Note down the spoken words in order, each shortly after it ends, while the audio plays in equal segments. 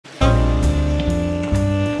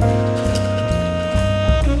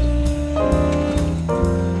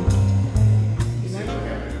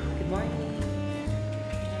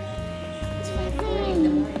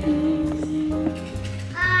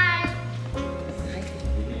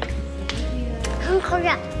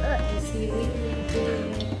Morning.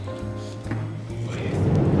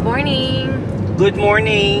 Good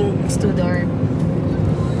morning. It's too dark.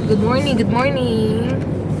 Good morning. Good morning.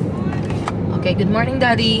 Okay. Good morning,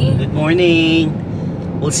 Daddy. Good morning.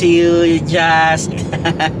 We'll see you, Jazz.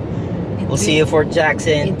 We'll see you, Fort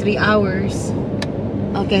Jackson. In 3 hours.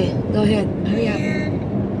 Okay. Go ahead. Hurry up.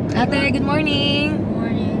 Ate, good morning.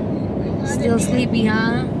 Morning. Still sleepy,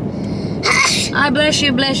 huh? I bless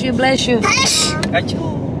you. Bless you. Bless you. Achoo.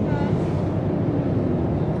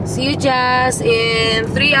 See you, Jazz, in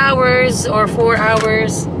 3 hours or 4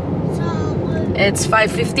 hours. It's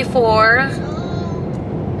 5:54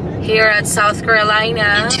 here at South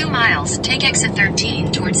Carolina. In 2 miles, take exit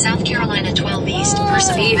 13 towards South Carolina 12 East.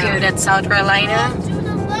 See you here at South Carolina.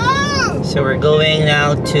 So we're going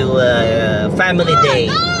now to Family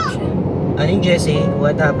Day. Honey Jessie,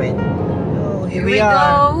 what happened? Oh, here we are.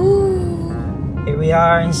 Go. Here we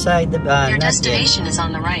are inside the Your destination is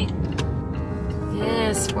on the right.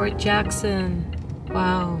 Yes, Fort Jackson.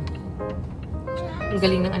 Wow. Ang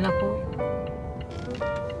galing ng anak ko.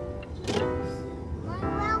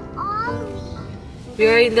 We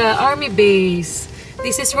are in the army base.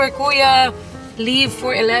 This is where Kuya lived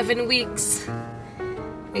for 11 weeks.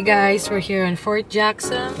 Hey guys, we're here in Fort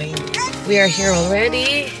Jackson. We are here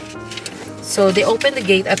already. So they opened the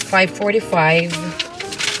gate at 5:45.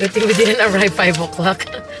 Good thing we didn't arrive 5 o'clock.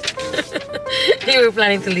 We were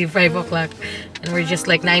planning to leave 5 o'clock. And we're just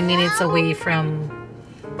like 9 minutes away from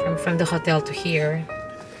the hotel to here.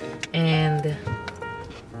 And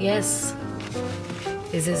yes,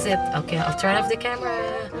 this is it. Okay, I'll turn off the camera.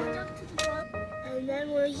 And then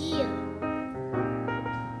we're here.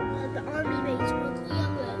 At the army base where Kuya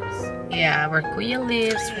lives. Yeah, where Kuya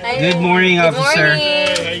lives. Good morning, Good officer.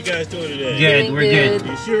 morning. Hey, how you guys doing today? Good, Doing we're good.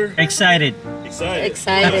 You sure? Excited Excited?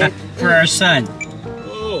 Excited. for our son.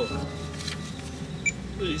 Oh.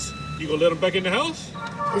 Please. You gonna let him back in the house?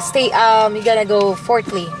 Stay, you gotta go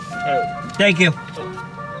fourthly. Thank you.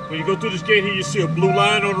 When you go through this gate here, you see a blue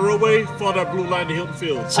line on the roadway. Follow that blue line to Hilton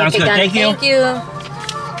Field. Sounds good. got it. Thank you. Thank you.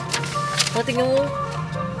 What tingnan mo?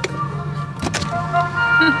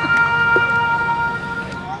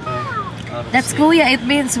 That's Kuya. It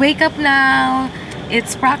means wake up now.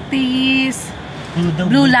 It's practice.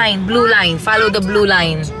 Blue line, blue line. Follow the blue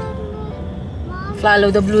line.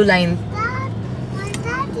 Follow the blue line.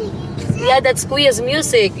 Yeah, that's Kuya's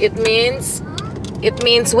music. It means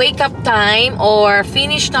wake up time or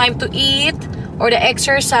finish time to eat or the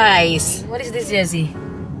exercise. What is this, Jessie?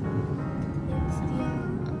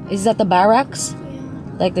 Is that the barracks?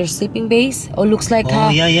 Like their sleeping base? Oh, looks like. Oh,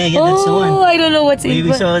 yeah, that's the one. Oh, I don't know what's in.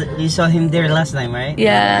 We saw him there last time, right?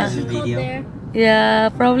 Yeah. In the video.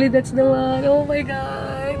 Yeah, probably that's the one. Oh my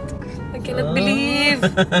god. I cannot believe.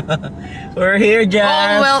 We're here,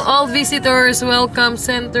 Jazz. All visitors, welcome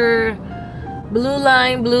center. Blue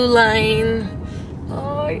line, blue line.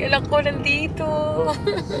 Ay, alam ko nandito.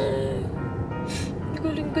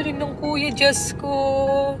 Galing-galing ng Kuya Jazz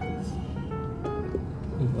ko.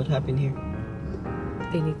 What happened here?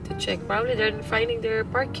 They need to check. Probably they're finding their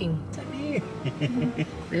parking.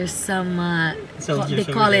 There's some, they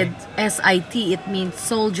call it SIT. It means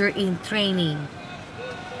soldier in training.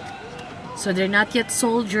 So they're not yet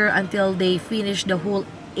soldier until they finish the whole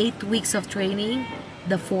 8 weeks of training.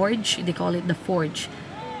 The forge, they call it the forge.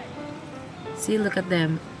 See, look at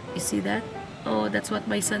them. You see that? Oh, that's what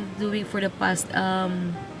my son's doing for the past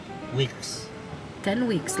Weeks. 10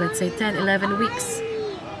 weeks. Let's say 10, 11 weeks.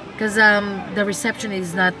 Because the reception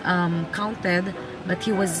is not counted, but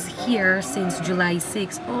he was here since July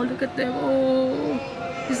 6. Oh, look at them. Oh,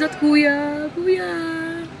 is that Kuya?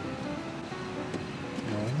 Kuya.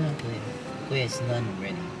 No, not Kuya. Kuya is done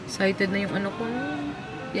already. Excited na yung ano ko.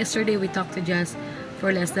 Yesterday, we talked to Jazz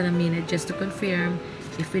for less than a minute just to confirm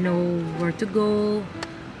if we know where to go,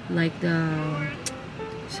 like the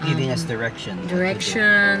He's giving us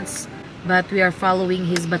directions. But we are following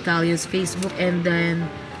his battalion's Facebook, and then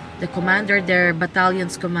the commander, their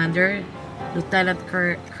battalion's commander, Lieutenant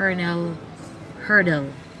Colonel Hurdle,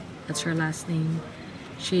 that's her last name.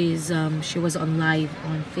 She was on live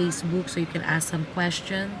on Facebook, so you can ask some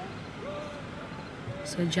question.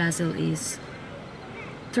 So Jazel is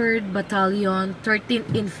 3rd Battalion,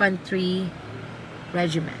 13th Infantry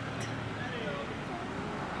Regiment.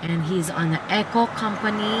 And he's on the Echo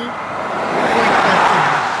Company.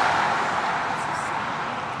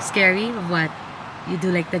 Scary? What? You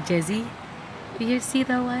do like the Jessie? Do you see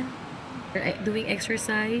that one? They're doing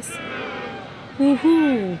exercise.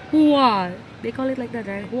 Woohoo! Hua! They call it like that,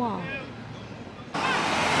 right? Hua!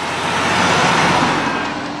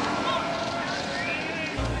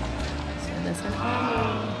 So that's an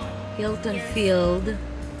army. Hilton Field.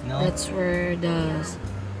 No. That's where the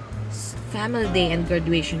family day and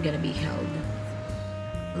graduation gonna be held.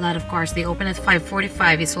 A lot of cars. They open at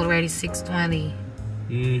 5:45. It's already 6:20.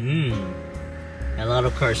 A lot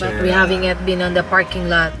of cars But are. we haven't yet been on the parking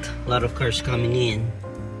lot. A lot of cars coming in.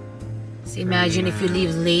 So imagine if you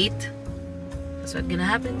leave late. That's what's gonna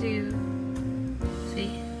happen to you.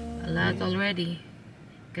 See? A lot already.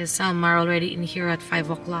 Because some are already in here at 5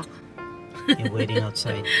 o'clock. You're waiting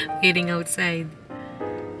outside. Waiting outside.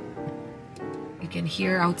 You can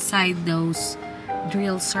hear outside those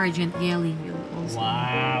drill sergeant yelling also.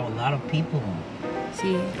 Wow, a lot of people.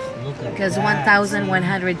 See? Look at Because that.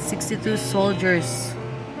 1,162 soldiers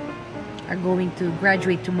are going to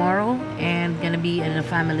graduate tomorrow and gonna be in a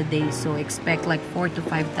family day, so expect like 4,000 to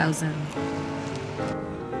 5,000.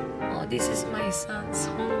 Oh, this is my son's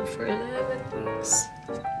home for 11 weeks.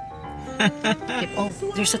 Okay. Oh,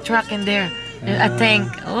 there's a truck in there. A tank.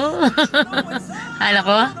 Oh, hala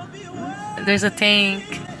ko? There's a tank.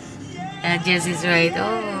 Jesse's right.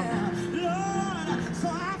 Oh,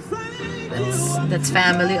 that's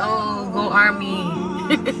family. Oh, go Army.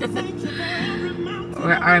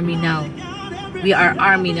 We're Army now. We are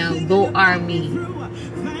Army now. Go Army.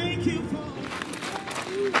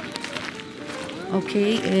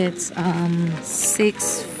 Okay, it's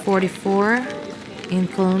 6:44 in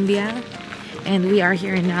Colombia, and we are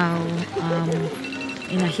here now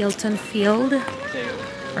in a Hilton Field.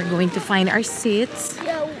 We're going to find our seats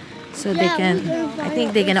so they can. I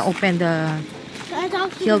think they're gonna open the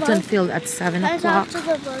Hilton Field at 7 o'clock.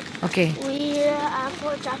 Okay. We're at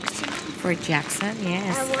Fort Jackson. Fort Jackson,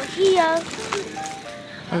 yes. And we're here.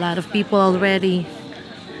 A lot of people already.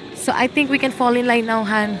 So I think we can fall in line now,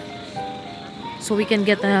 Han. So we can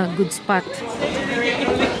get a good spot.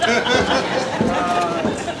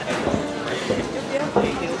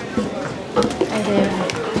 Hi there.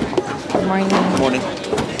 Good morning. Morning.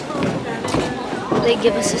 They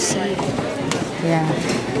give us a seat. Yeah.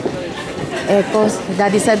 Echoes.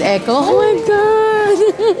 Daddy said echo. Oh my God.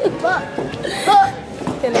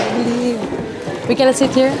 Can I believe? We cannot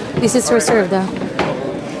sit here. This is reserved.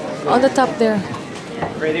 On the top there.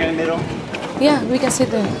 Right there in the middle. Yeah, we can sit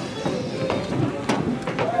there.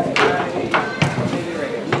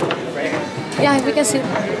 Yeah, we can sit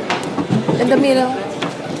in the middle.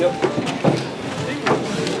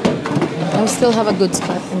 I still have a good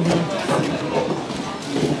spot in here.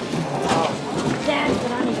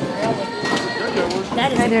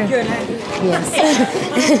 That is Right there. a good idea. Yes.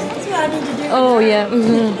 That's what I need to do. Oh yeah.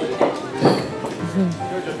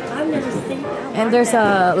 I've never seen that. And there's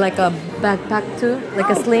a like a backpack too, like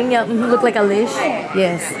a sling. Yeah, look like a leash.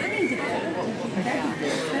 Yes.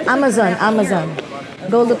 Amazon.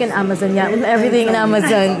 Go look in Amazon. Yeah, everything in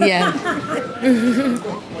Amazon. Yeah.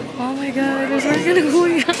 Oh my God, there's one gonna go.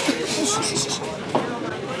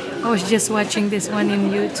 I was just watching this one in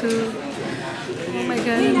YouTube. Oh my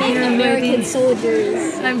God, I'm here already.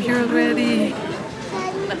 soldiers. I'm here already.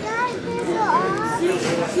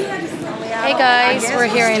 Hey guys,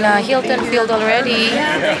 we're here in Hilton Field already.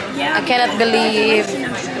 I cannot believe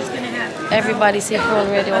everybody's here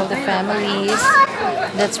already, all the families.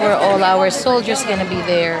 That's where all our soldiers gonna be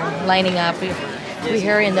there, lining up. We're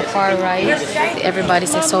here in the far right.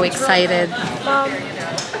 Everybody's so excited.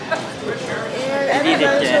 You did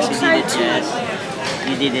it, Jess. You did it, Jess.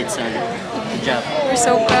 You did it, son. Good job. We're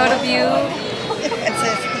so proud of you.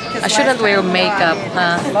 I shouldn't wear makeup,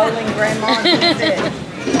 huh?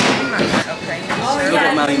 Look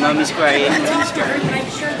at mommy. Mommy's crying.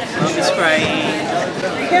 Mommy's crying.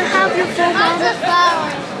 Here, have your phone.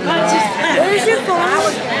 Where's your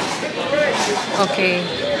phone? Okay,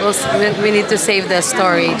 we need to save the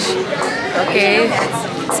storage. Okay,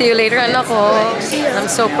 see you later, anak ko. I'm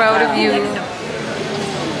so proud of you.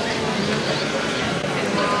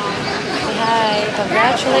 Hi,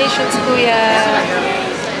 congratulations, Kuya.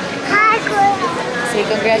 Hi, Kuya. Say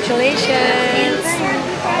congratulations.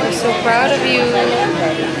 I'm so proud of you.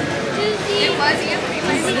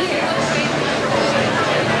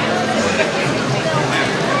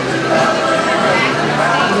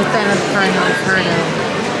 Lieutenant Colonel.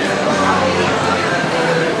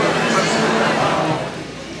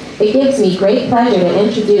 It gives me great pleasure to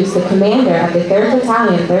introduce the commander of the 3rd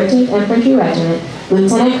Battalion, 13th Infantry Regiment,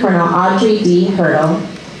 Lieutenant Colonel Audrey D. Hurdle.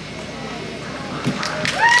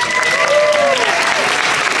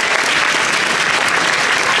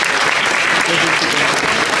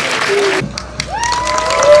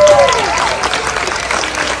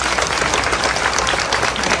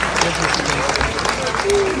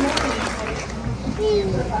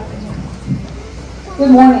 Good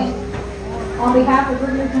morning. On behalf of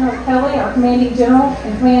Brigadier General Kelly, our Commanding General,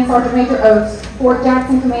 and Command Sergeant Major Oates, Fort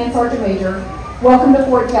Jackson Command Sergeant Major. Welcome to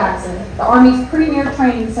Fort Jackson, the Army's premier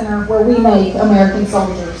training center where we make American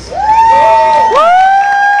soldiers.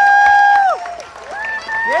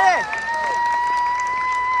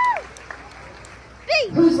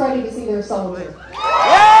 Who's ready to see their soldier?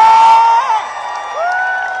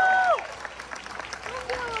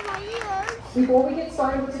 Before we get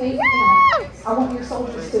started with today's event, I want your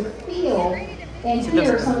soldiers to feel and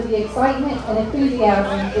hear some of the excitement and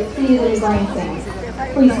enthusiasm that's seated in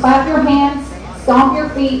grandstands. Please clap your hands, stomp your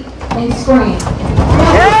feet, and scream.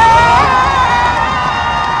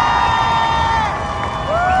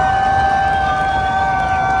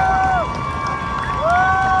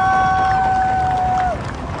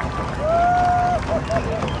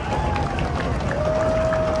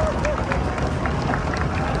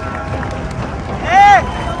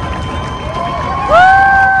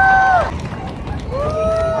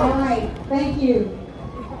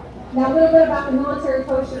 Now a little bit about the military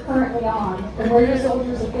post you're currently on and where your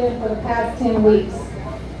soldiers have been for the past 10 weeks.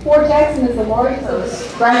 Fort Jackson is the largest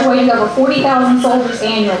post, graduating over 40,000 soldiers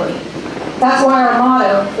annually. That's why our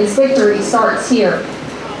motto is victory starts here.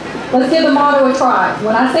 Let's give the motto a try.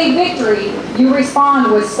 When I say victory, you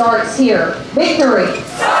respond with starts here. Victory!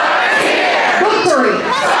 Starts here! Victory!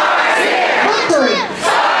 Starts here! Victory!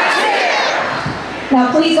 Starts here! Now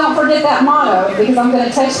please don't forget that motto because I'm going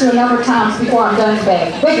to text you a number of times before I'm done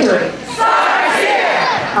today. Victory! Starts here!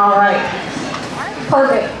 All right.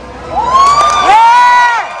 Perfect.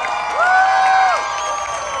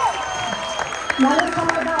 Now let's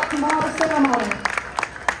talk about tomorrow's ceremony.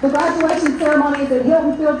 The graduation ceremony is at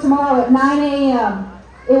Hilton Field tomorrow at 9 a.m.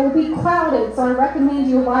 It will be crowded, so I recommend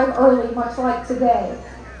you arrive early, much like today.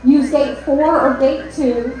 Use gate 4 or gate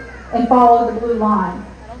 2 and follow the blue line.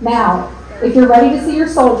 Now, if you're ready to see your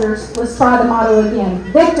soldiers, let's try the motto again.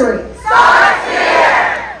 Victory! Starts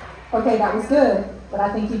here! Okay, that was good, but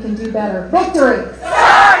I think you can do better. Victory!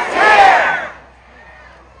 Starts here!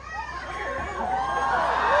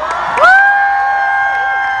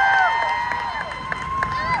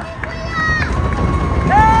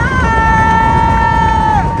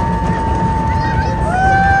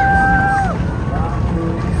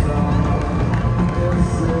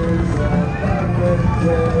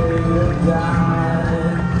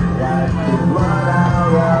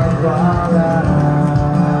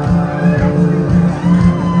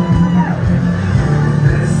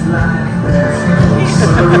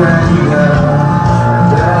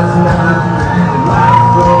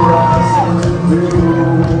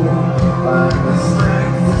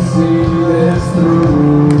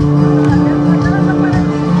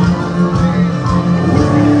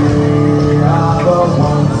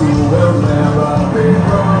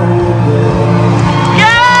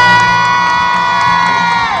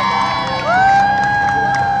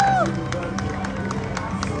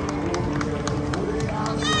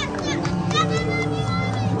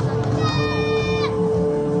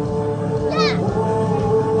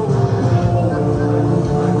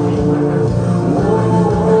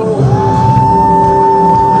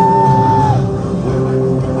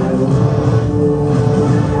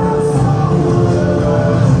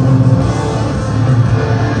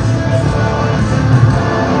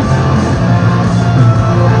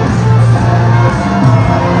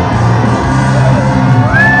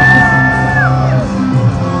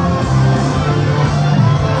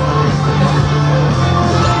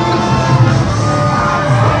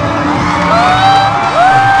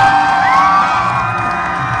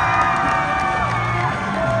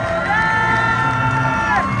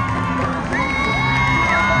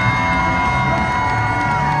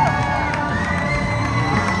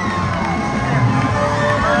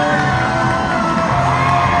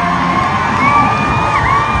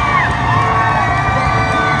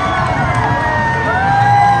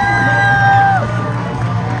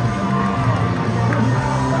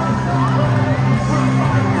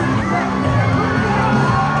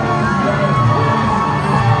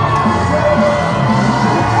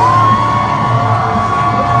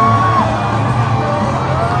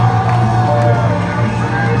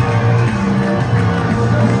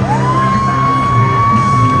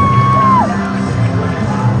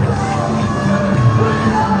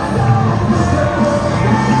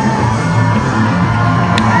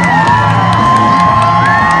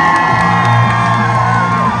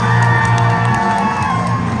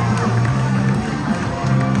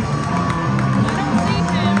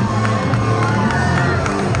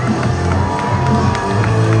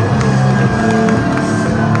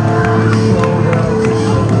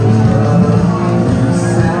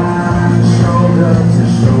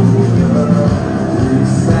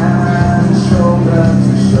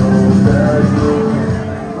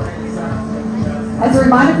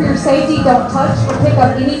 your safety, don't touch or pick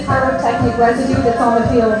up any pyrotechnic residue that's on the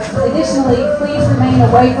field. Additionally, please remain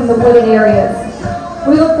away from the wooded areas.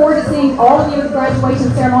 We look forward to seeing all of you at the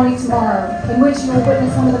graduation ceremony tomorrow, in which you will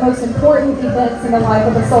witness one of the most important events in the life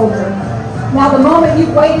of a soldier. Now, the moment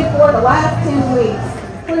you've waited for the last 10 weeks.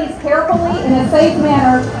 Please carefully, in a safe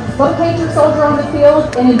manner, locate your soldier on the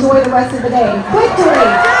field and enjoy the rest of the day.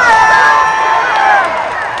 Victory!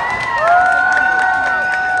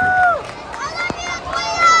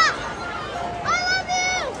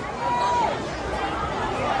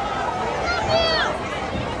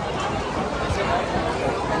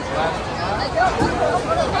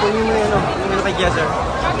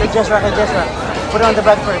 Kay Jessra. Put it on the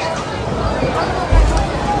bag first.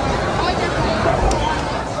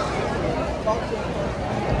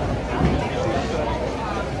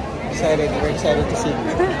 We're excited to see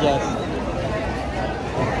Jess.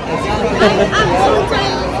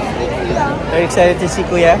 Very excited to see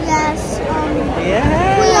Kuya? Yes. Yeah.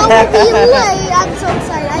 Kuya will be late. I'm so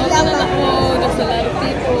excited. I love that. There's a lot of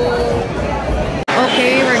people.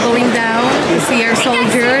 Okay, we're going down to see our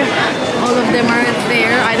soldier. All of them are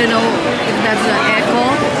there. I don't know if that's an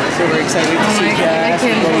echo. So we're excited to see Jess. I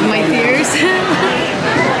can't hold my tears.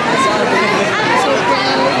 I'm so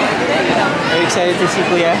proud. Are you excited to see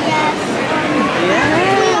Kuya? Yes.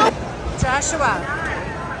 Yeah. Joshua.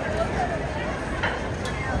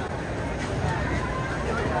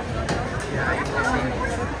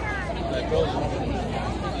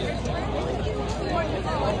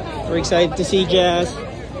 We're excited to see Jess.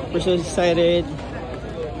 We're so excited.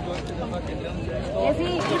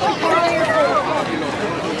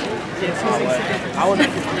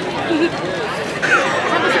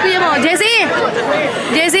 Jesse!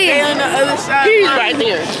 Jesse! On the other side. He's right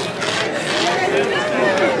there.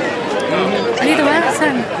 Dito ba?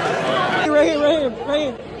 Saan? Right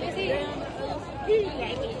here.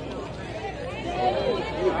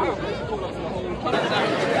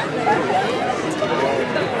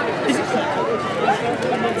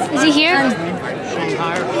 Is he here?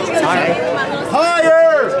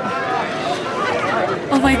 Higher!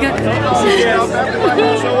 Oh my God.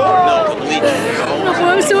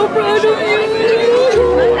 I'm so proud of you.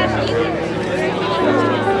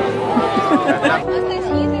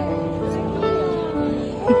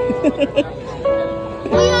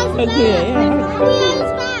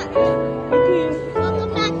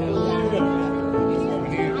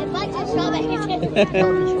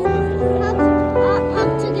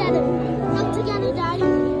 Hug together. Hug together, Daddy.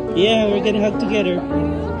 Yeah, we're gonna hug together.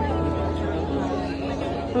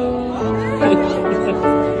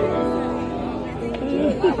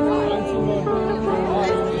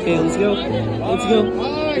 Okay, let's go.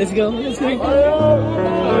 Let's go. I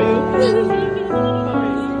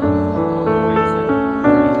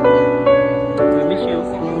miss you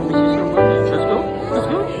so much.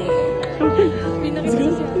 Let's go.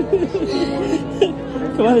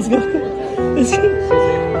 Come on, let's go.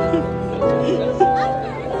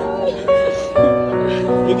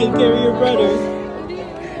 You can carry your brother.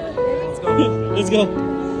 Let's go.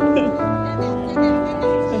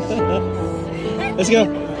 Let's go.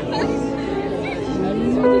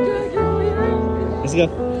 Let's go.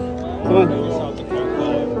 Come on.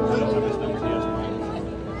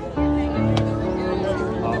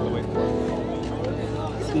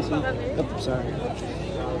 Excuse me. Oh, sorry.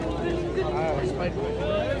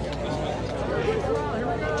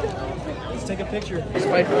 Let's take a picture. Let's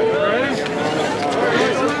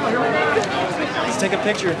take a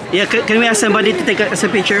picture. Yeah, can we ask somebody to take us a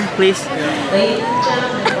picture, please?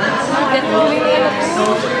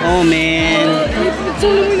 Oh man.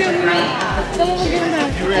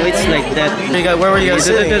 Oh, it's like that. Where were you guys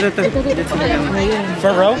sitting?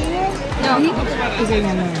 Front row? No.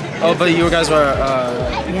 Oh, but you guys were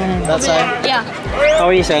that side? Yeah. How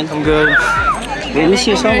are you, son? I'm good. We miss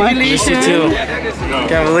you so much. Miss you too.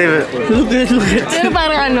 Can't believe it. Look at Pero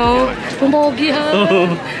parang ano, pumpogi ha.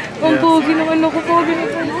 Pumpogi naman ako, pogi na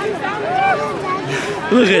po.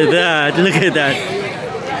 Look at that.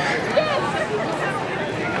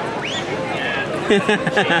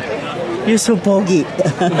 You're so pogi.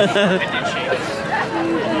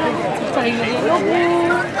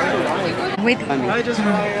 Wait.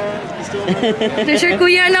 There's your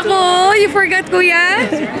kuya na ko. You forgot kuya?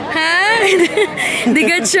 Ha?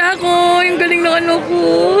 Digat siya ko. Yung galing na ano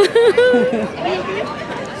ko.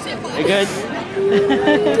 You good?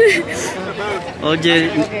 Oh,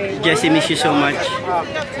 Jessie miss you so much.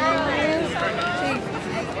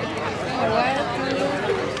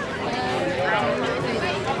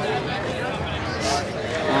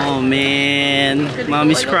 Oh man,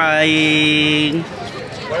 mommy's crying.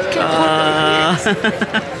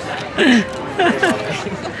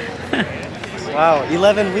 Wow,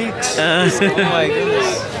 11 weeks. Oh my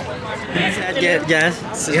goodness.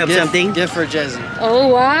 Jazz, you have something? Gift for Jesse. Oh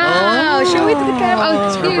wow! Show it to the camera.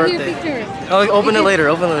 Oh, Her here, birthday. picture. Oh, open it later.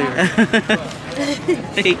 Open it later.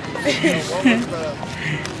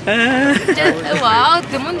 Wow,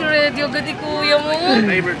 tumon ready agad ni kuya mo.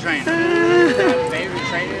 Favorite trainer. Favorite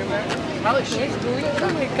trainer, man? Yes, kuya.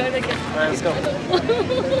 Oh my God, I guess. Alright, let's go.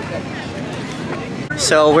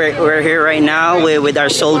 So we're here right now with our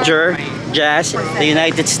soldier, Jazz, the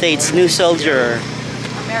United States new soldier.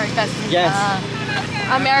 America's Yes.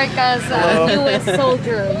 America's U.S.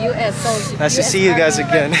 soldier. U.S. soldier. Nice to see you guys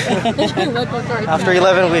again. After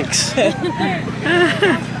 11 weeks. May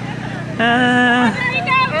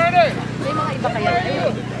mga iba kaya,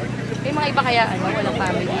 may mga iba kaya, ano, walang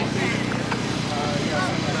family.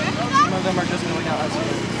 Some of them are just going out.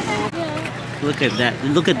 Look at that!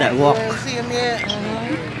 Look at that walk. See him yet?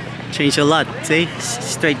 Change a lot. See,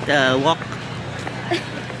 straight walk.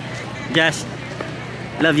 Jazz,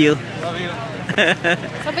 love you. Love you.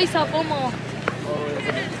 Sabay sapo mo.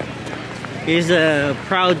 Here's a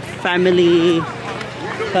proud family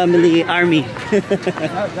army.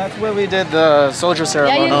 That's where we did the soldier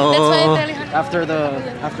ceremony. Yeah, that's why I'm telling her.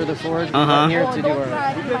 After the forge, we Uh-huh. went here to do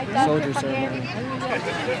our soldier ceremony.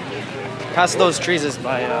 Past those trees is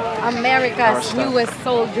by America's stuff. newest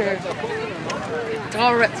soldier.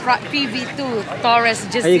 PV2, Torres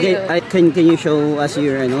Are you Jasil. can you show us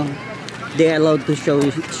your They allowed to show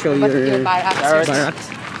your Barracks. barracks?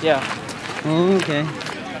 Yeah. Oh, okay.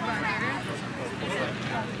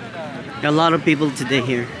 A lot of people today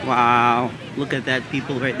here. Wow, look at that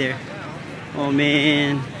people right there. Oh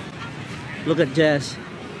man, look at Jazz,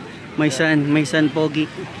 my son Pogi.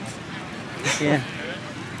 Yeah,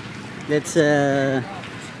 that's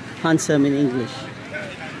handsome in English.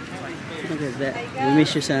 Look at that. We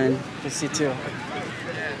miss you, son. Miss you too.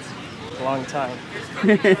 Long time.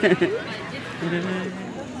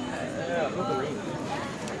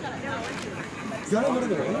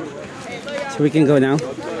 So we can go now.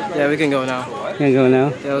 Yeah, we can go now. Can go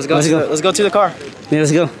now. Yeah, let's go to the car. Yeah,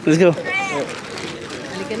 let's go. Let's go.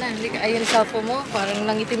 Halika na, halika. Ayun sa cellphone mo, parang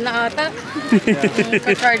nangitim na ata.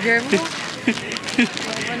 Yung charger mo.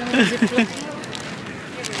 Ano naman ziplock mo?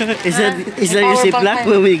 Is that your ziplock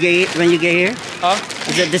when you get here? Huh?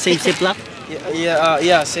 Is that the same ziplock?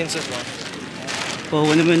 Yeah, same ziplock. Oh,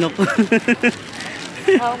 ano naman ako?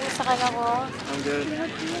 Kumusta ka na ko? I'm good.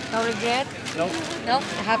 No regret? Nope. No?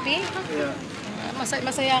 Happy? Yeah.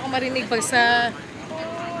 Masaya ako marinig pag sa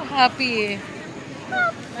happy eh.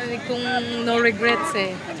 Marinig kong no regrets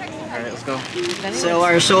eh. Alright, let's go. So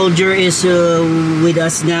our soldier is with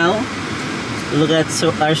us now. Look at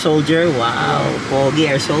our soldier. Wow, Pogi.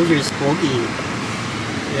 Our soldier is Pogi.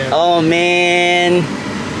 Yeah. Oh man,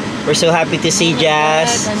 we're so happy to see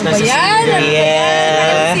Jazz. Ano ba yan?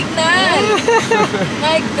 Yeah. Signal!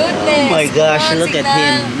 My goodness! Oh my gosh, Come on, look at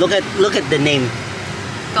Signal. him. Look at the name.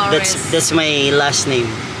 Torres. That's my last name.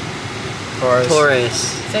 Torres.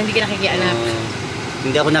 So hindi ka nakikianak?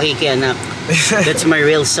 Hindi ako nakikianak. That's my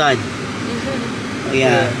real son.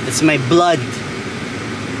 Yeah, that's my blood.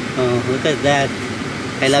 Oh, look at that.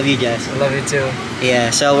 I love you, Jazz. I love you too.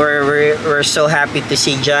 Yeah, so we're so happy to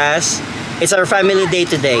see Jazz. It's our family day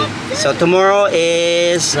today. So tomorrow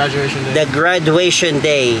is Graduation day. the graduation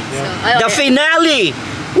day. So, The finale!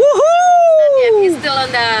 Woohoo! Yeah, he's still on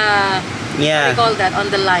the, what do Yeah. you call that, on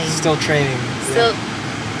the line. Still training. Still,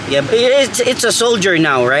 Yeah, but it's a soldier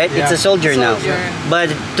now, right? It's a soldier now. Soldier. But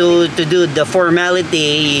to do the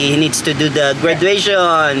formality, he needs to do the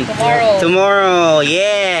graduation. Tomorrow,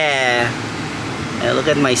 yeah. Look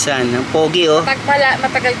at my son. Ang pogi, oh.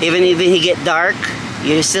 matagal. Even if he get dark,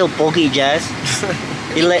 you're still pogi, Jazz.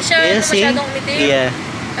 Hindi siya see? masyadong umitim. Yeah.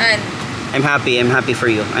 And, I'm happy for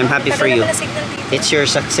you. I'm happy for you. It's your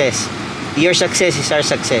success. Your success is our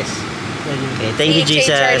success. Okay, thank you,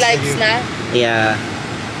 Jesus. Change our lives na. Yeah.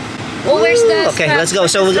 Oh, where's the Okay, strap? let's go.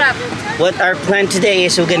 Where's So the strap? what our plan today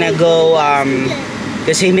is we're gonna go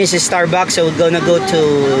because he misses Starbucks, so we're gonna go to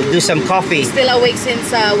do some coffee. Still awake since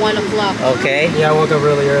 1 o'clock. Okay. Yeah, I woke up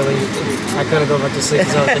really early. I couldn't go back to sleep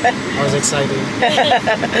because I was excited.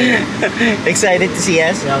 Excited to see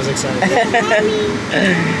us? Yeah, I was excited.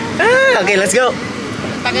 Okay, let's go.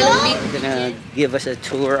 Tagalog. He's gonna give us a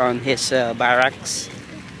tour on his barracks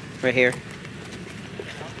right here.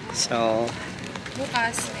 So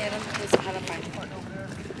Bukas, meron ako sa harapan.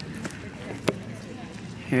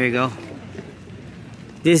 here you go.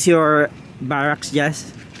 This is your barracks,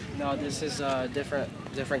 Jazz? No, this is a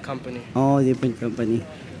different company. Oh, different company.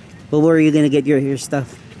 But where are you gonna get your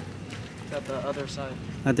stuff? At the other side.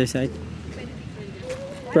 Other side?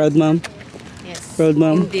 Proud mom? Yes. Proud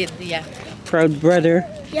mom? Indeed, yeah. Proud brother?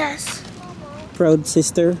 Yes. Proud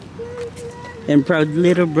sister? And proud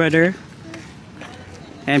little brother?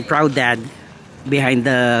 And proud dad behind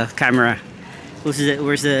the camera. Where's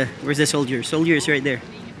the soldier? Soldier is right there.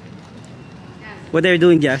 What are you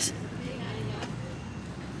doing, Jazz?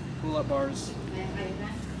 Pull-up bars.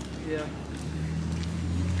 Yeah.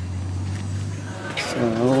 So,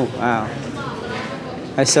 oh, wow.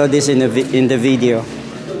 I saw this in the video.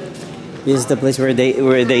 This is the place where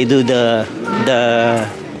they do the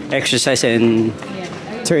exercise and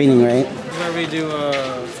training, right? Where we do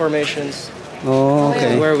formations. Oh,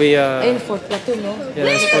 okay. Where we Ayun, 4th platoon, no? yeah,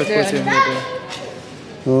 that's 4th platoon.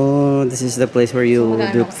 Oh, this is the place where you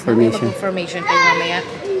do formation. Formation kayo mamaya.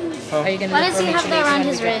 Huh? Are you gonna Why do does he have formation that later around when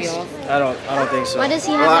we his drop you wrist? off? I don't think so. Why does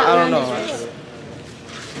he have Well, that I don't around know. his wrist?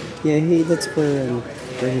 Yeah, that's for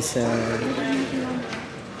his.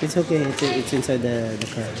 It's okay. It's inside the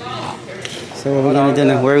car. So what we're gonna do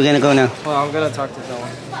now? Where are we gonna go now? Well, I'm gonna talk to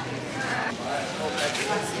someone.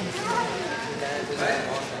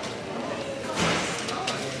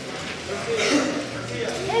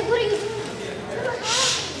 Hey, what are you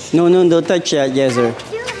doing? No, don't touch that, Jazzer.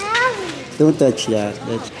 Too heavy. Don't touch that.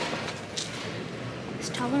 It's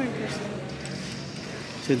taller in person.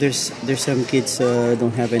 So there's some kids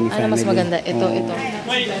don't have any family. Ano mas maganda? Ito, Oh. ito.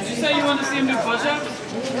 Wait, did you say you want to see him do push-ups?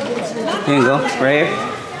 Here you go, right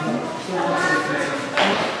here.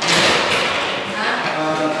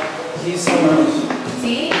 He's somewhere else.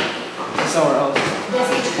 See? He's somewhere else.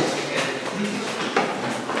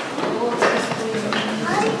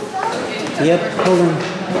 Yep, hold on.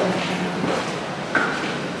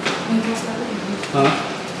 Huh?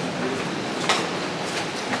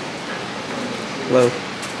 Whoa.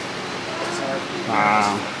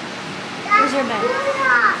 Wow. Where's your bed?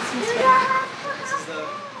 This is the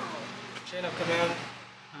chain of command.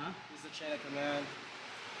 Huh? This is the chain of command.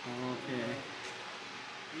 Okay.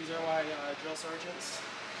 These are my drill sergeants.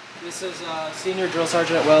 This is Senior Drill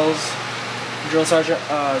Sergeant Wells, Drill Sergeant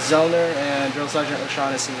Zellner, and Drill Sergeant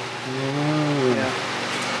O'Shaughnessy. Oh. Yeah.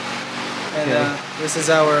 And Okay. this is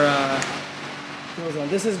our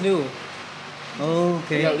this is new. Oh,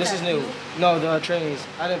 okay. No, this is new. No, the trainees.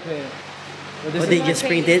 I didn't pay it. But this Oh, is, they just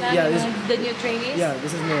printed? Yeah, this- The new trainees? yeah,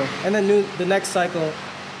 this is new. And then the next cycle,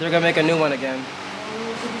 they're gonna make a new one again.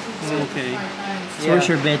 Okay. So Yeah. where's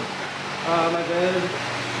your bed? My bed.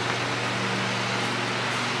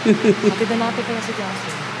 Makita natin pala si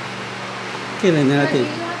Johnson. Kailan natin?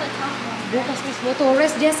 Bukas mismo.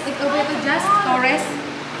 Torres, Jess. Ikaw ba ito, Jess? Torres?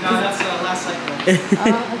 No, that's the last cycle. I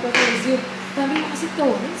thought it was you. Sabi mo kasi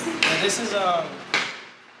Torres. This is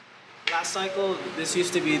last cycle. This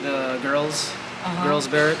used to be the girls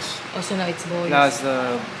barracks. Oh, so now it's boys. Now it's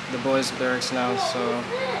the boys barracks now. So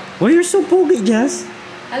Why you're so pogi, Jazz?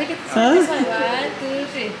 Halika, Huh? this one. 1, 2,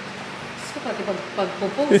 3. Gusto ko pati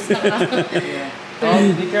pag-propose na ka.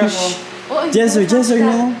 be careful. Oh, Jazzer,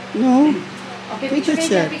 no. No. Okay, Don't picture touch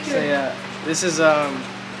kayo, that. So picture. yeah, this is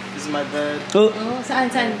my bed. Oh, Oh, saan?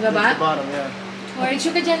 The Baba? bottom, yeah. Oh,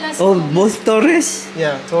 picture ka dyan last. oh, both Torres?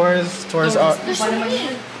 Yeah, Torres. There's There's pa so naman many.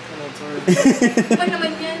 yan. Torres. Pa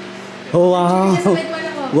naman yan. Oh, wow. Just wait one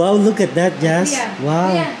ako. Wow, look at that, Jazz. Yeah.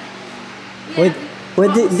 Wow. Yeah. Wait,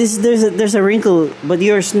 there's a wrinkle, but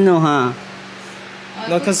yours no, huh?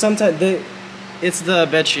 No, because sometimes it's the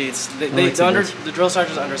bed sheets. it's the bed sheet. The drill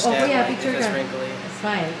sergeants understand Oh, yeah, like, if picture it's ka. wrinkly. It's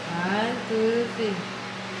fine. 1, 2, 3.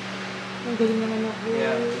 Ang galing naman ako.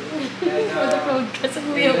 Yeah. Proud ka sa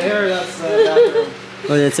kuya ko. There, that's the bathroom.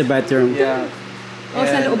 Oh, that's a bathroom. Yeah. Oh,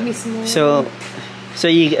 sa And- loob mismo. So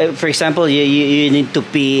you, for example, you need to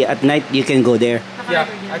pee at night. You can go there. Yeah,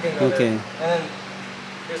 I can go Okay. there. And then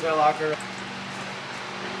here's my locker.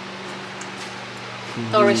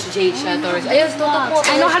 Taurus J siya, Taurus. Ayun, tutok po.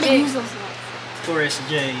 I know how to Taurus J. use those. Forest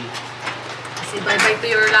J. Say bye-bye to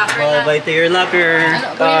your locker na. Bye to your locker.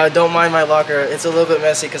 Ano, Don't mind my locker. It's a little bit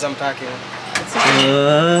messy because I'm packing.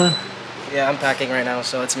 Yeah, I'm packing right now,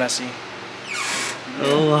 so it's messy.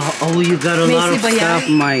 Oh, you got a lot Messy of ba yan? stuff.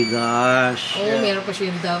 My gosh. Oh, meron pa siya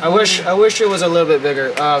yung dab. I wish it was a little bit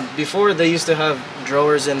bigger. Before they used to have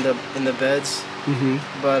drawers in the beds,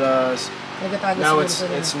 but Nagtatago now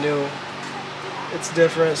siguro it's sa new. It's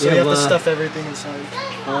different, so Yeah, you have to but- stuff everything inside.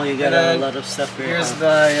 Oh, you got And a then lot of stuff here. Here's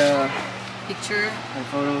the picture. my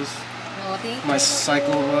photos, Oh, thank my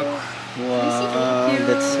cycle book. Wow,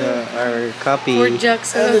 that's our copy. Fort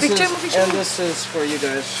Jackson. Picture mo, picture And mo. this is for you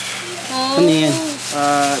guys. Ano yan?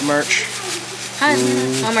 Merch. Han.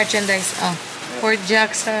 Oh, merchandise. Oh. Fort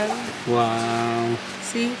Jackson. Wow.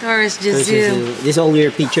 See? Taurus This Jazil. is all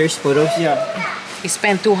your pictures, photos? Yeah. We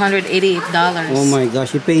spent $288. Oh my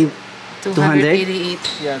gosh, you pay 288.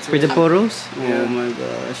 Yeah, For the photos? Yeah. Oh my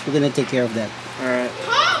gosh. We're gonna take care of that. Alright.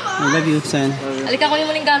 I love you, son. Halika, kunin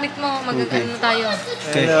mo na yung gamit mo. Mag-ano na tayo.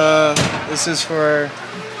 Okay. And this is for...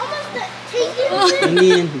 Ano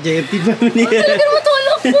yan? JFT family. Halika mo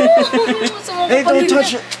tulog po. Hey, don't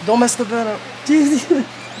touch it! Don't mess the bed up.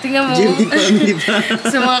 Tingnan mo. JFT family pa.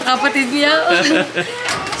 Sa mga kapatid niya.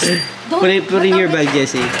 Put in your bag,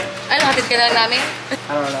 Jessie. Ano, hatid ka na namin?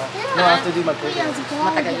 I don't know. No, I have to do my paper.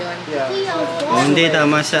 Matagal yun. Yeah. Oh, hindi,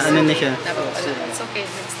 tama sa ano na siya. It's okay,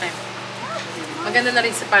 next time. Maganda na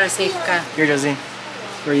rin para safe ka. Here, Josie.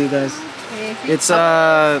 For you guys. It's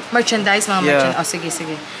Merchandise, mga Yeah. merchandise. Oh, sige,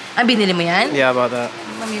 sige. Ah, binili mo yan? yeah, about that.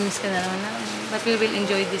 Mamimiss ka na naman na. But we will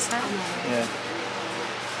enjoy this, ha? Yeah.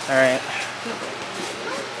 Alright.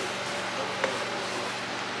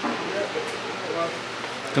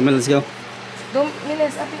 Come on, let's go.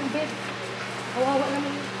 Miles, up yung bed. Kawawa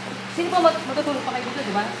naman. Sino pa matutulog pa kayo dito,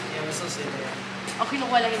 di ba? Yeah, we're still sitting there. O,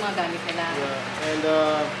 kinukuha lang yung mga gamit nila. Yeah. And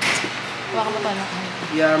Kuha ka mo pa, no?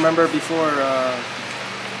 yeah, I remember before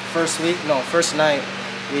first night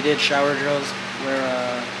we did shower drills where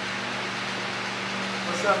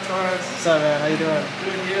what's up, Torres? What's up, man? How you doing?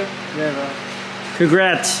 Good, you? Good, bro.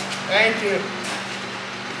 Congrats. Thank you.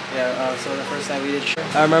 Yeah, so the first night we did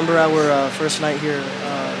I remember our first night here,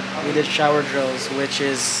 we did shower drills, which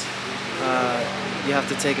is you have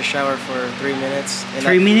to take a shower for 3 minutes. And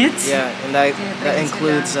 3 minutes? Yeah, and that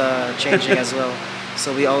includes changing as well.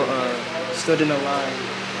 So we all stood in a line.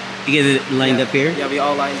 You get it lined up here? Yeah, we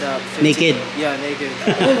all lined up. 15, Naked? Yeah, naked.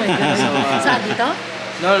 Oh my God. So, Saan dito?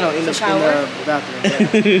 No, in the shower? bathroom.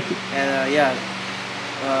 Yeah. And yeah,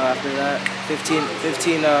 after that, 15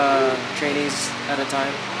 trainees at a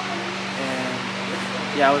time. And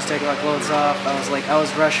yeah, I was taking my clothes off. I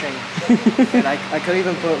was rushing, and I couldn't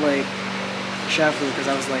even put like shampoo because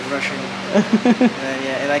I was like rushing.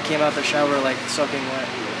 And I came out the shower like soaking wet.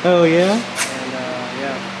 Oh, yeah? And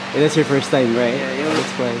yeah. And that's your first time, right? Yeah,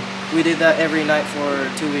 That's why. We did that every night for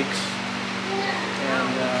 2 weeks.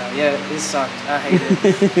 And yeah, it sucked. I hate it.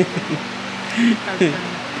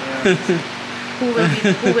 Yeah.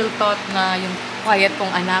 Who will thought na yung quiet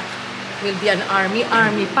kong anak will be an army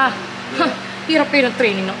pa. Hirap kayo ng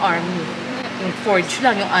training ng army. Yung forge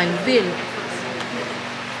lang, yung anvil.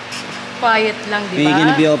 Quiet lang, di ba? You're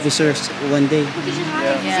gonna be officers one day.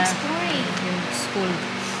 Yeah. Yung school.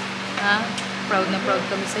 Ha? Proud na proud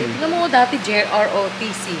kami sa'yo. Tingnan mo dati,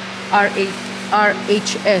 ROTC,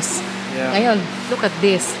 RHS. Yeah. Ngayon, look at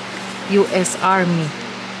this. US Army.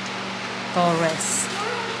 Torres.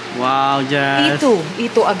 Wow, Jazz.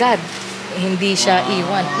 E2 agad. Hindi siya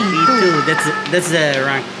E1, E2. E2, that's the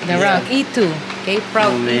rank. The rank, E2. Okay,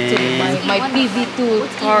 proud Oh, E2. man. My PV2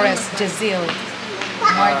 Torres Jazil.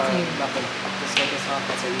 Martin. Nothing. Just take us off.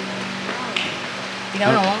 That's it.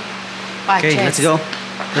 Tingnan mo. Patches. Okay, let's go.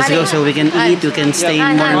 Let's go so we can eat, we can stay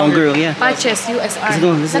more longer. Yeah. Patches, US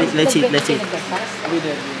Army. Let's go, let's eat. We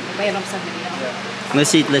did. Mayroong sa video.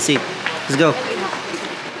 Let's eat. Let's go.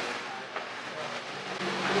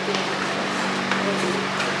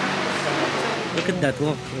 Look at that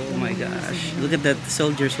walk. Oh my gosh. Look at that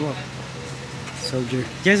soldier's walk. Soldier.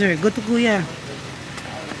 Jezer, go to Kuya.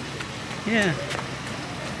 Yeah.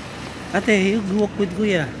 Ate, you walk with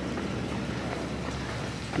Kuya.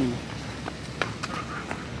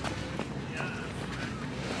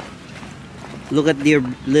 Look at your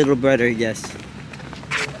little brother, Jess.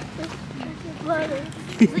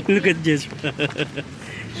 Look at Jess.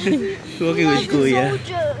 Walking with Kuya.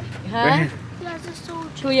 Ha? That's a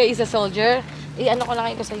soldier. Kuya is a soldier. Ano ko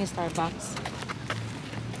lang kayo sa yung Starbucks.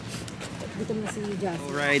 Dito mo si Jazz.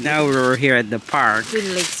 Right now we're here at the park.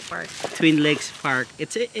 Twin Lakes Park. Twin Lakes Park.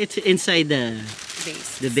 It's inside the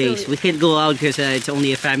base. So, We can't go out because it's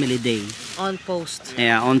only a family day. on post.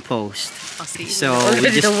 Yeah, on post. Oh, see, So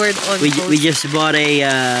already the word on post. we just bought a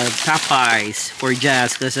Popeyes for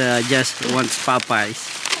Jazz because Jazz wants Popeyes.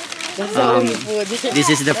 That's the only food. This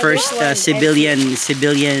is the first civilian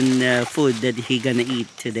food that he gonna eat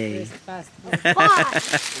today. Fast.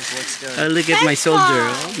 Oh, look at my soldier.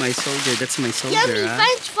 Oh, my soldier. That's my soldier. Yummy Huh?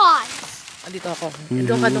 French fries. Andito ako.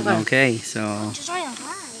 Doon ka. Okay, so Just right on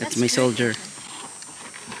mine. that's my soldier.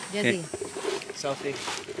 Jesse, Selfie.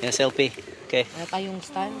 Yeah, selfie. Okay. ano tayong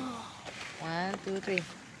stand? 1, 2, 3.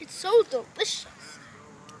 It's so delicious.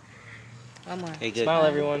 Come on. Okay, good. Smile,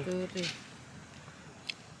 everyone. 2, 3.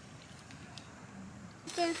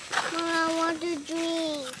 Okay, I want to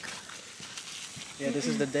drink. Yeah, this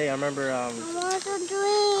is the day. I remember I want to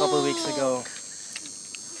drink. a couple of weeks ago,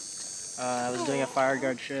 I was doing a fire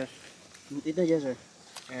guard shift, Dito, Jazzer.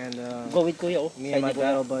 and Go with Kuya. me and my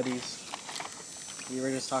battle buddies, we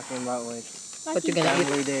were just talking about like What you gonna eat?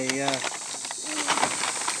 Family day, yeah.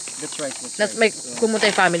 That's right. Let's make pumunta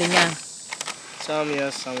yung family niya. Some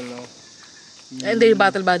yes, some no. Hindi yung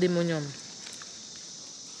battle buddy mo yun.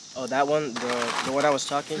 Oh, that one, the one I was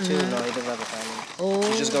talking to, no, he doesn't have a family. Oh.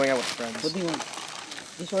 He's just going out with friends. What do you want?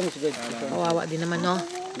 This one is good. Kawawa din naman, no?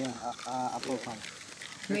 Yeah, apple farm.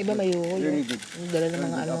 Yung iba may uhol. Really good. Yung dala ng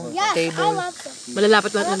mga ano, Yeah, I table. love them.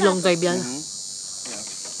 Malalapit lang ng long drive yan. Yeah.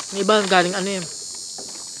 Yung iba galing ano yun,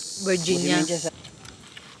 Virginia.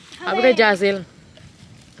 Sabi kay Jazil,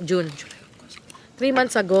 June, 3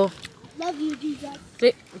 months ago, Love you, Jesus.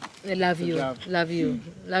 I love you. Good job. Love you.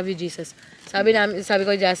 Love you, Jesus. Sabi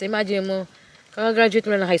ko Jazz, imagine mo, kaka-graduate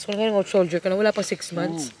mo na ng high school, ngayon soldier ka na, wala pa 6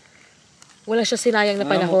 months. Wala siya sinayang na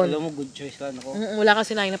panahon. Alam mo, good choice ka, anak ko. Wala ka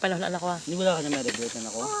sinayang na panahon, anak ko. Hindi wala ka na ma-regret,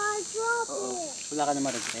 anak ko? Wala ka na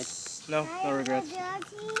ma-regret? No, no regrets.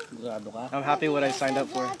 Sigurado ka? I'm happy what I signed up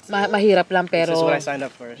for. Mahirap lang pero This is what I signed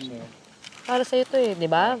up for. So. para sa ito di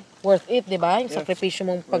ba? Worth it, di ba? Yung sakripisyo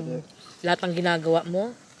mong pag lahat ng ginagawa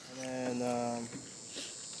mo. And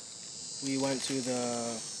we went to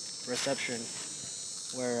the reception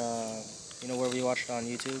where where we watched on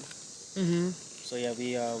YouTube. So yeah,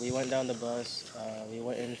 we went down the bus. We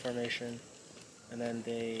went in formation, and then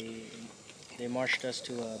they marched us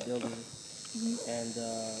to a building, and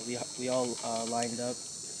we all lined up,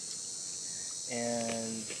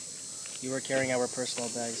 and we were carrying our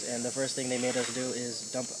personal bags. And the first thing they made us do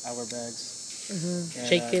is dump our bags. And,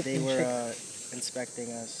 Shake it. They were inspecting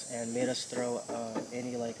us and made us throw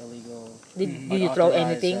any like illegal. Did you throw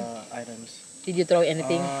anything? Items. Did you throw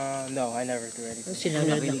anything? No, I never threw anything.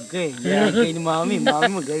 Narinig ka eh. Narinig ni Mami.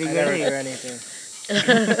 Mami, magaling I ka never eh. threw anything.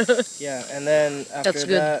 Yeah, and then after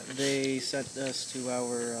that, they sent us to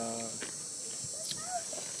our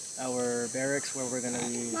barracks where we're gonna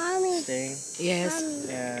be staying. Yes.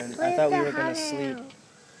 And I thought we were gonna sleep.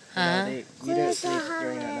 Huh? We didn't sleep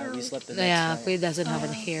during that night. We slept the next Yeah, night. Kuya doesn't have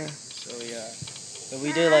it here. So yeah, but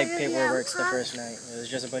we did like paperwork the first night. It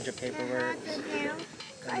was just a bunch of paperwork,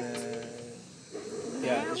 and then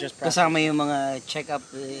yeah, it was just process. Kasama yung mga check-up,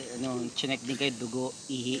 chinek din kayo, dugo,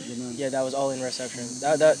 ihi, gano'n. Yeah, that was all in reception.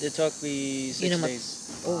 That it took me 6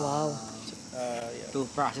 days. Oh wow. Yeah. To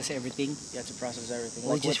process everything. Yeah, to process everything.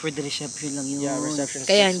 Oh, just for the reception lang yun. Yeah, reception.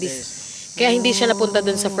 Kaya 6 hindi days. kaya hindi siya napunta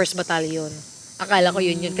dun sa 1st Battalion. Akala ko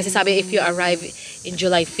yun. Kasi sabi if you arrive in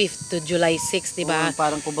July 5th to July 6th, di ba?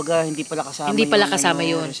 Parang kumbaga hindi pala kasama Hindi pala kasama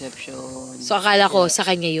yun. Reception. So akala ko sa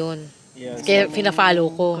kanya yun. Yeah. Kaya pina-follow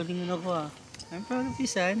ko. Galing ako ah. I'm proud of you,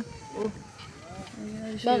 son. Oh.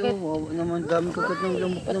 Bakit? Wow, naman daming kagat ng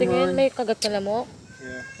lamok Pati ngayon naman. may kagat na lamok.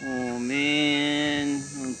 Yeah. Oh man,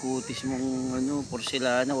 ang kutis mong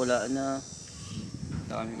porcelana, wala na.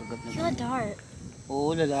 Daming kagat na. You're dark.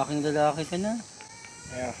 Oo, lalaki ka na.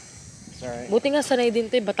 Yeah. It's alright. Buti nga sanay din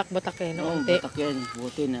to, batak-batak eh. Oo, No? batak yan.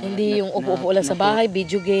 Buti na. Hindi yung upo-upo lang sa bahay,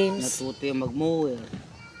 video games. Natuto yung mag-mow eh.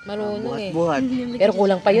 Marunong eh. Buhat. Pero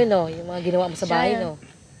kulang pa yun, no? Yung mga ginawa mo sa bahay, no?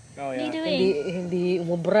 Oh yeah. Hindi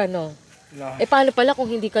umubra, no? No. Eh, paano pala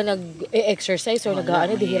kung hindi ka nag-exercise or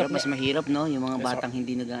nag-ano, di hirap Mas na. mahirap, no? Yung mga batang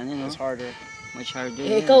hindi nag-ano, no? It's harder. Much harder.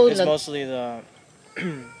 Eh, ikaw, It's mostly the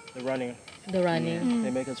the running. the running.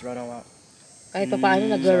 They make us run a lot. Kahit pa paano,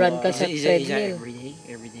 nag-run ka sa Is that treadmill.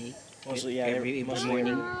 every day? Mostly, yeah, every mostly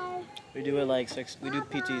morning. We do it like 6. We do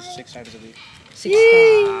PT 6 times a week. 6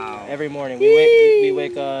 times. Every morning we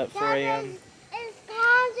wake up 4 a.m.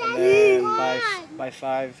 and then by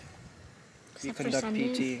 5 we conduct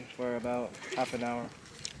PT for about half an hour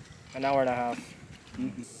and a half.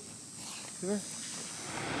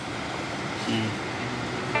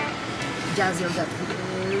 Jazzy got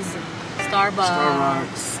his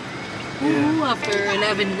Starbucks. Ooh, after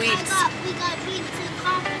 11 weeks. We got pizza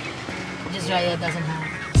coffee. Just Raya doesn't have.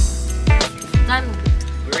 Time.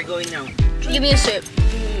 Where are we going now? Give me a sip.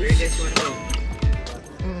 Where do you guys want to go?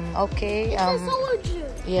 Okay. Soldier.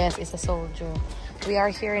 Yes, it's a soldier. We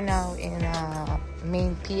are here now in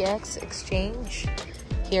main PX exchange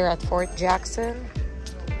here at Fort Jackson,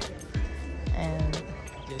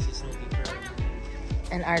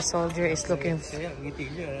 and our soldier is looking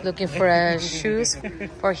for shoes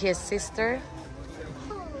for his sister.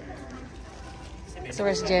 So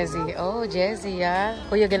where's Jazzy? Oh, Jazzy, yeah.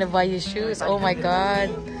 Who you gonna buy your shoes? Oh my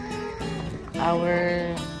God,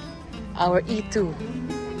 our E2.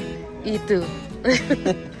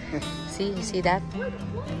 See, you see that?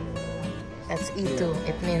 That's E2.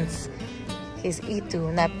 It means he's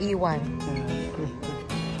E2, not E1.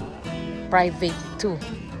 Private 2.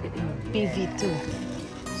 PV2.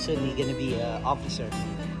 So you're gonna be an officer.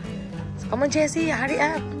 Come on, Jesse, hurry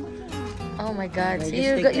up. Oh my God. Like, See,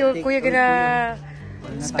 just take your the kuya gonna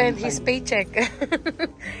spend his paycheck.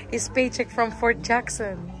 His paycheck from Fort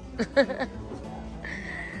Jackson.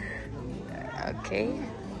 Okay.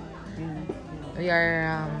 We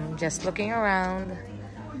are just looking around.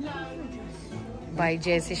 Buy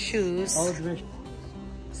Jesse's shoes.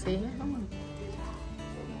 See?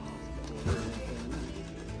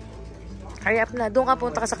 Hurry up na. Doon ka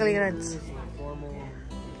punta ka sa clearance.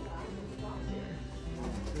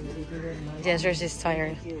 Jesse's is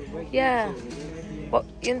tired. Yeah. Well,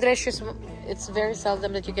 yung dress shoes, it's very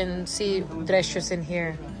seldom that you can see dress shoes in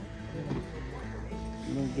here.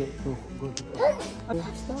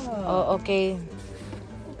 Oh, okay.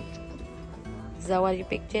 Is that what you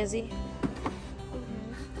picked, Jesse?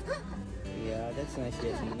 Yeah, that's nice,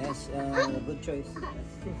 Jesse. That's a good choice.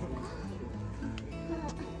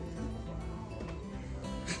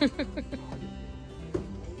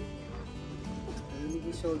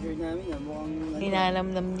 Hindi soldier namin mukhang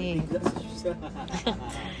Hinalamnam niya eh.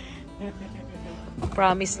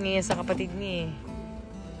 Promise niya sa kapatid niya eh.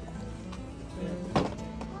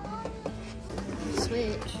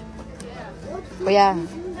 Switch. Kuya,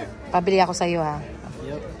 pabili ako sa'yo ha.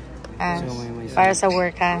 Yep. Ah, para sa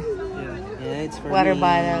work ha. Yeah, it's for Water me.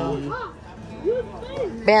 bottle.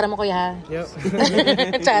 Bayaran mo kuya ha. Yep.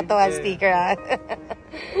 Tsaka to ha, sticker ha.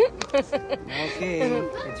 Okay,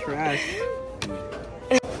 it's for us.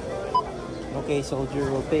 Okay, soldier,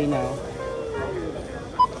 we'll pay now.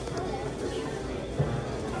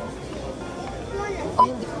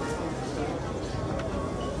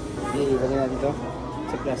 Okay, ilagay natin ito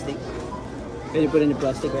sa plastic. Can you put in the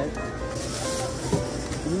plastic, right?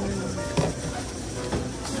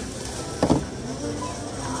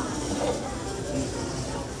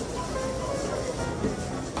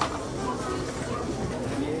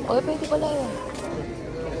 Oy, pwede pala yun.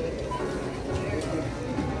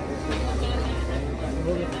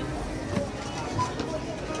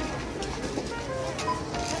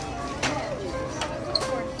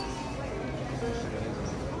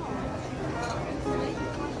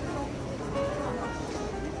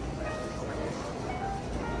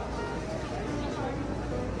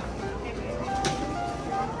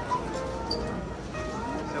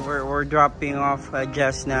 We're dropping off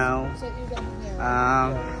just now.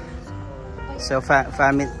 So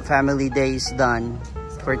family day is done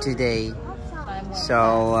for today.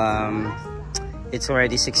 So it's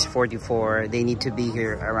already 6:44. They need to be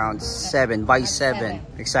here around 7 by 7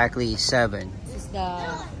 exactly 7. This is the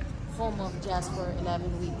home of Jazz for 11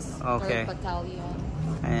 weeks. Okay. 3rd Battalion.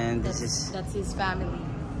 And That's his family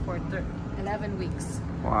for 11 weeks.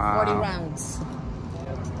 Wow. 40 rounds.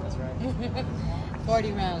 That's right.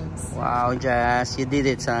 40 rounds. Wow, Jazz, you did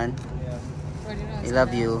it, son. Yeah. 40 rounds. I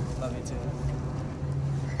love you. Love you too.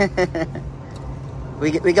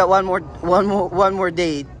 we got one more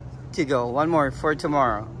day to go. One more for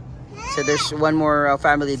tomorrow. So there's one more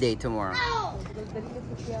family day tomorrow.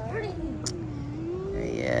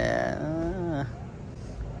 Yeah.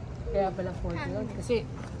 Kaya pala 40 rounds. Kasi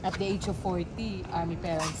at the age of 40, army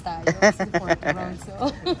parents tayo. 40 rounds.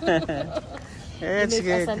 So. That's you live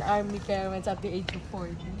good. as an army parents at the age of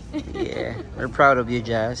 40. Yeah, we're proud of you,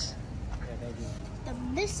 Jazz.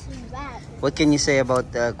 This is bad. What can you say about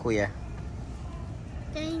Kuya?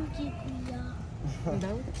 Thank you, Kuya.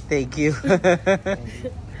 Thank you.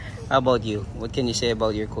 How about you? What can you say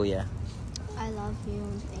about your Kuya? I love you.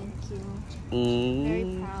 Thank you. Mm,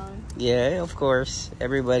 Very proud. yeah, of course.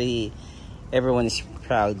 Everyone is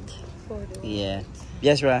proud. Yeah.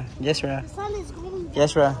 Jesra, The sun is going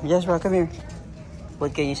down. Jesra, come here.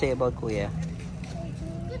 What can you say about Kuya?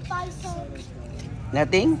 Goodbye, son.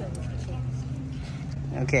 Nothing?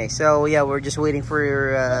 Okay, so yeah, we're just waiting for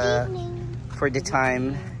Good evening. for the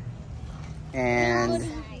time, and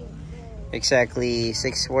exactly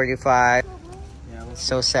 6:45.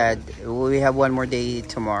 So sad. We have one more day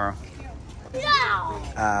tomorrow.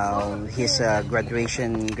 His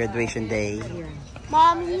graduation day,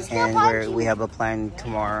 Mom, he's still and punching. we have a plan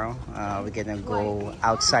tomorrorow. We're gonna go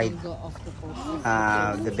outside Go off the post.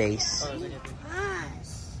 the base.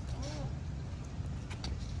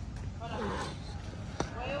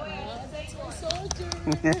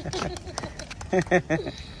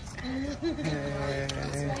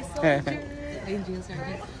 Ayun, Jill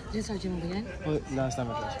Sergeant. Jill Sergeant mo ba yan? Last time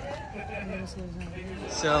I was.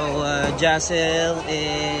 So Jasil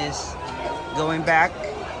is going back.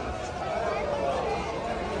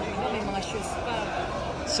 May mga shoes pa.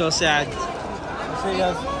 So sad. See you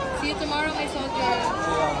guys. See you tomorrow, my soldier.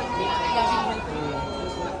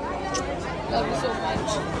 Love you so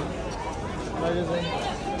much.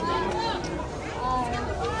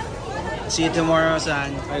 See you tomorrow,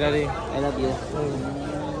 son. Hi, Daddy. I love you.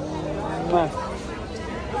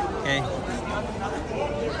 Okay.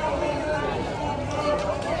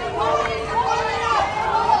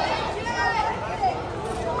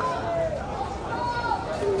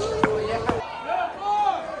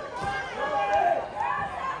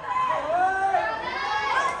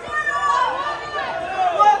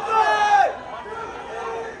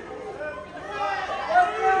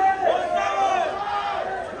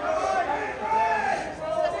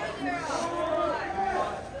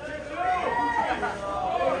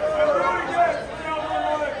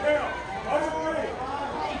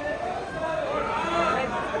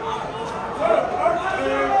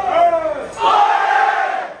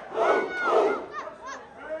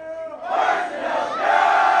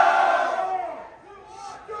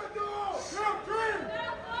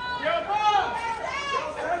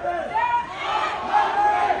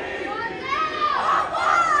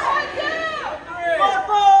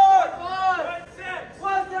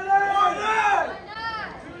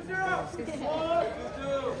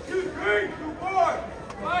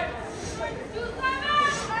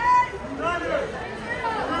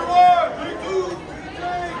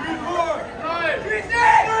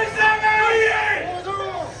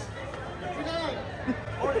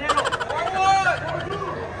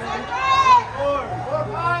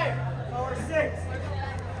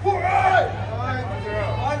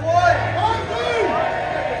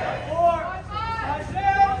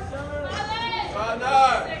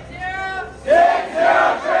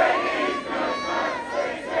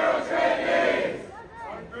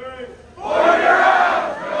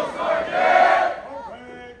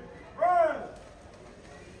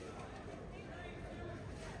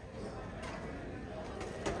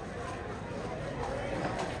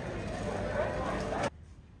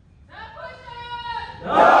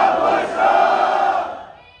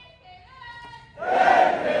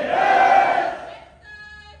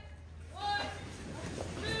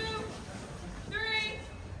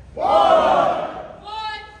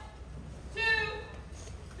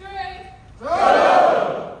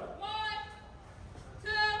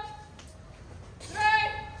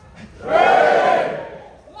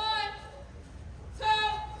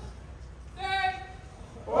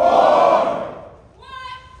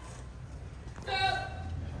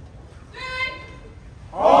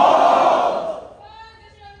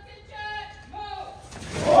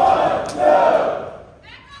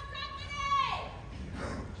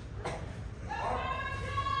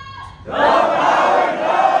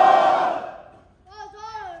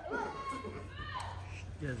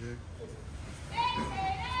 Yes, sir.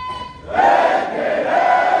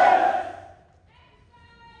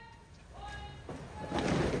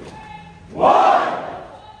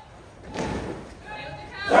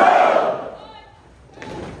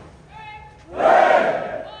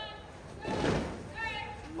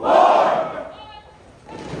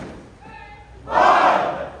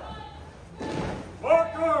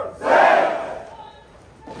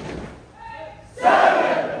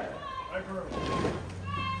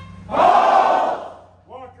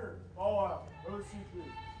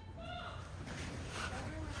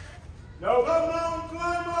 No, the mountain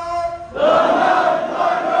climber! Not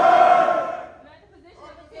the position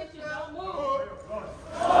of attention, don't move.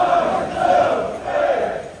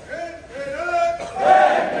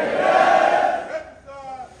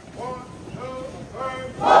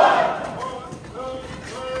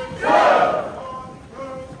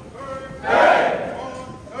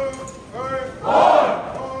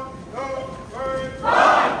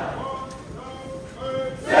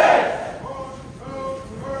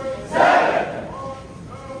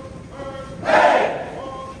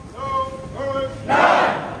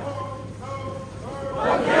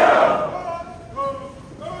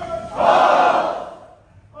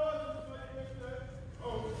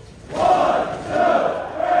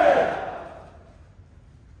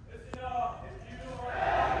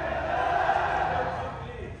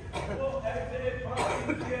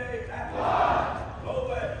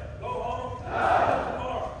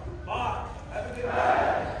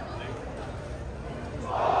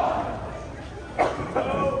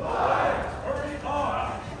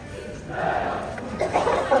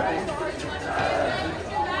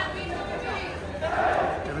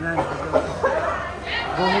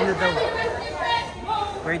 Go home na daw.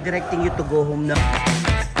 We're directing you to go home now.